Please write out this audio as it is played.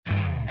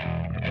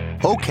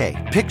Okay,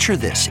 picture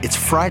this. It's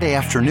Friday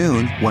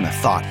afternoon when a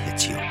thought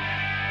hits you.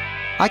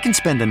 I can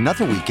spend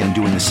another weekend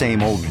doing the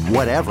same old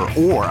whatever,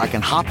 or I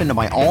can hop into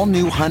my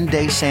all-new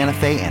Hyundai Santa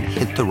Fe and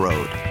hit the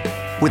road.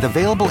 With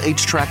available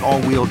H-Track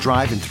all-wheel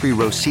drive and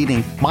 3-row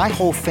seating, my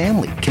whole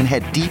family can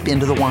head deep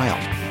into the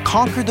wild.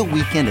 Conquer the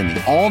weekend in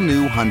the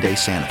all-new Hyundai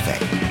Santa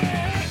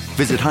Fe.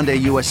 Visit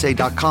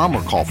HyundaiUSA.com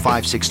or call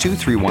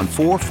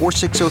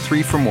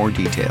 562-314-4603 for more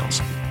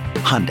details.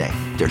 Hyundai,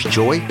 there's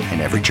joy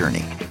in every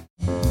journey.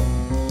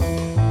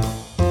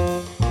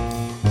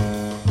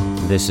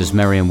 This is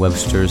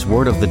Merriam-Webster's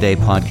Word of the Day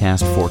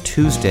podcast for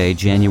Tuesday,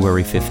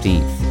 January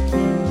 15th.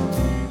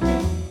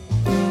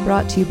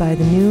 Brought to you by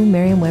the new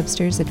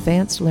Merriam-Webster's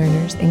Advanced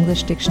Learners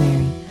English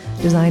Dictionary,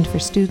 designed for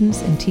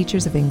students and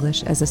teachers of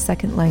English as a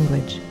second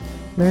language.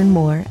 Learn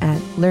more at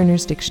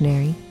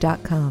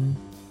learnersdictionary.com.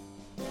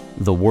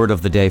 The word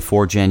of the day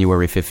for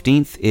January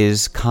 15th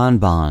is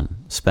kanban,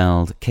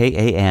 spelled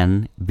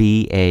K-A-N-B-A-N.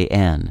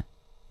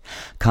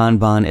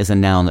 Kanban is a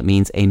noun that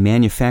means a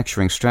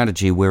manufacturing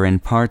strategy wherein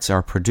parts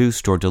are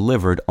produced or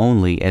delivered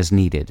only as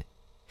needed.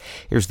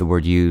 Here's the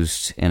word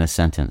used in a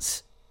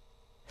sentence.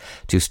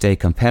 To stay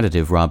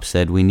competitive, Rob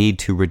said, we need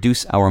to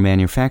reduce our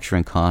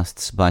manufacturing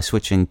costs by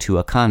switching to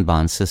a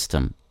kanban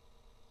system.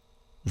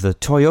 The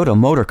Toyota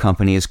Motor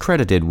Company is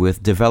credited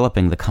with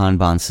developing the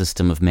kanban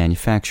system of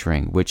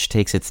manufacturing, which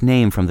takes its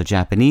name from the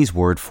Japanese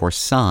word for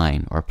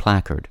sign or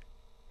placard.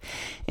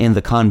 In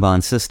the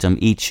kanban system,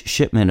 each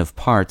shipment of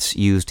parts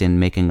used in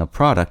making a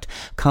product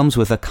comes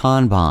with a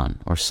kanban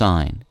or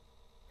sign.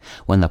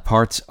 When the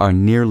parts are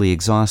nearly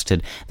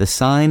exhausted, the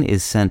sign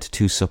is sent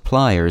to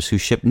suppliers who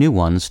ship new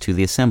ones to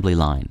the assembly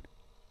line.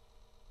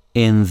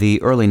 In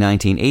the early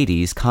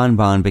 1980s,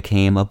 kanban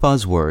became a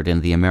buzzword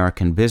in the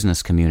American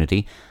business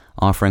community,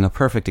 offering a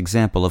perfect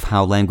example of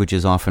how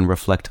languages often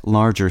reflect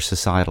larger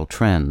societal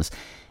trends,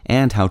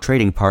 and how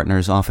trading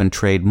partners often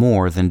trade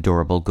more than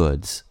durable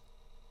goods.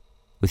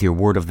 With your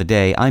word of the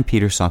day, I'm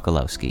Peter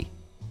Sokolowski.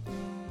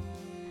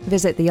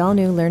 Visit the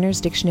all-new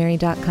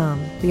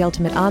learnersdictionary.com, the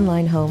ultimate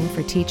online home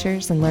for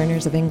teachers and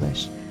learners of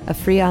English. A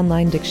free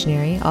online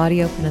dictionary,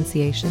 audio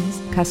pronunciations,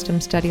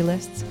 custom study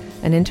lists,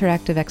 and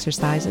interactive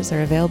exercises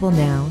are available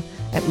now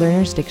at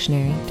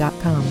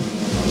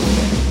learnersdictionary.com.